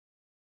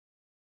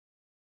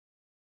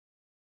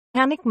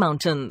Volcanic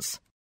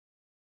mountains.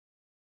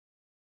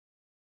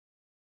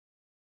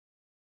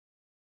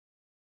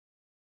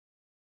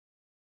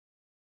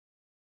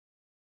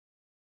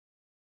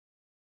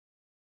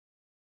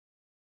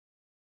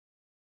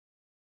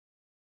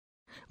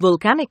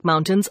 Volcanic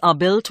mountains are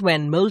built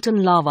when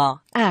molten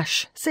lava,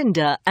 ash,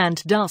 cinder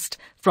and dust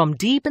from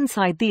deep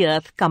inside the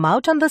earth come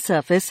out on the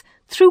surface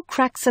through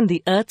cracks in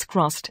the earth's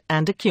crust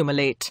and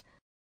accumulate.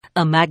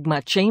 A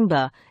magma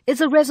chamber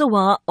is a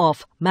reservoir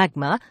of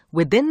magma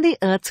within the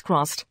earth's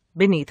crust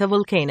beneath a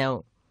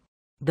volcano.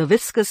 The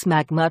viscous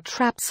magma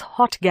traps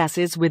hot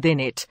gases within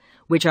it,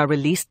 which are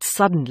released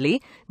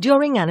suddenly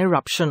during an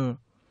eruption.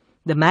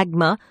 The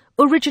magma,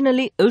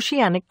 originally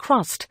oceanic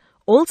crust,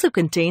 also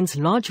contains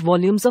large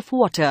volumes of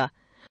water,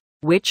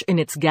 which in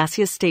its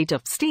gaseous state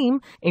of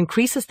steam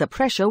increases the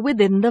pressure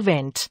within the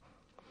vent.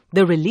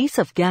 The release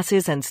of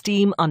gases and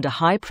steam under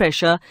high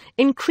pressure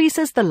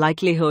increases the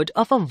likelihood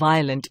of a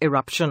violent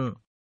eruption.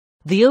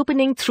 The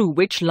opening through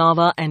which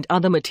lava and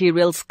other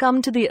materials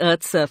come to the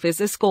Earth's surface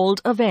is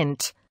called a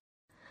vent.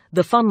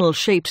 The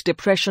funnel-shaped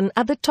depression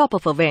at the top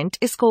of a vent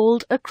is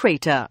called a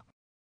crater.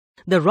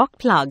 The rock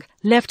plug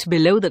left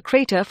below the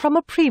crater from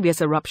a previous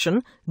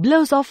eruption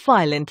blows off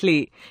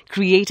violently,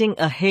 creating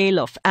a hail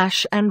of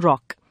ash and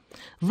rock.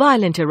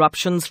 Violent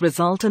eruptions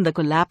result in the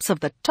collapse of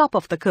the top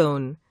of the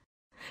cone.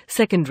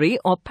 Secondary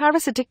or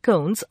parasitic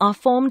cones are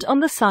formed on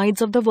the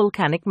sides of the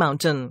volcanic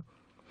mountain.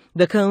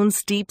 The cone's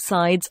steep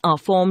sides are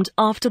formed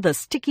after the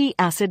sticky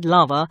acid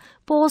lava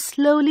pours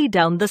slowly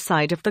down the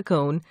side of the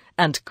cone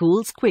and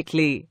cools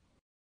quickly.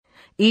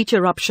 Each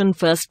eruption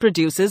first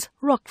produces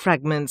rock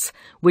fragments,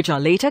 which are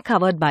later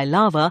covered by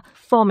lava,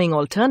 forming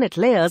alternate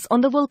layers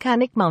on the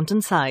volcanic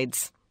mountain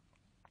sides.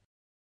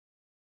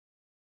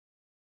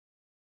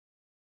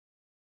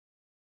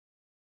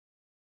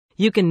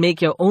 You can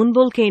make your own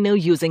volcano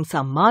using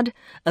some mud,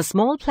 a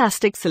small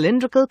plastic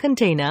cylindrical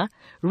container,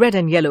 red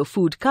and yellow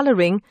food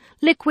coloring,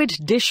 liquid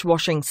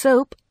dishwashing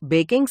soap,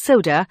 baking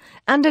soda,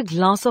 and a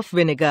glass of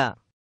vinegar.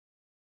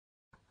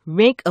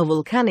 Make a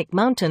volcanic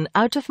mountain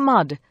out of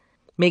mud.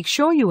 Make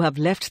sure you have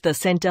left the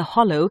center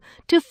hollow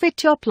to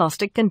fit your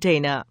plastic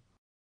container.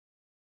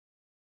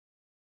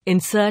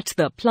 Insert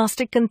the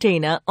plastic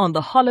container on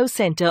the hollow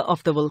center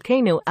of the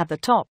volcano at the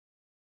top.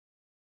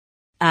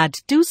 Add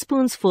 2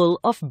 spoonsful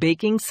of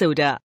baking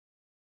soda.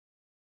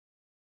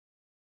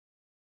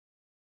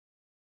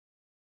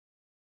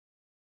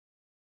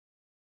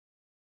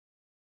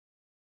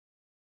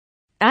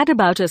 Add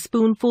about a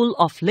spoonful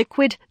of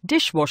liquid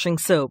dishwashing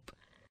soap.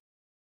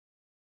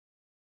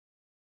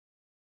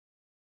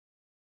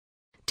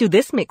 To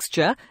this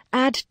mixture,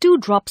 add 2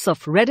 drops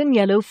of red and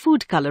yellow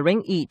food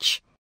coloring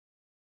each.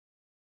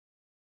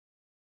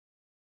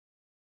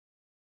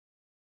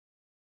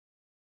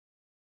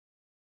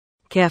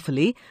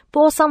 Carefully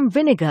pour some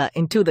vinegar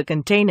into the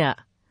container.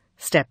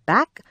 Step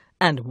back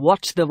and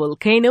watch the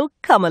volcano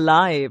come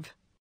alive.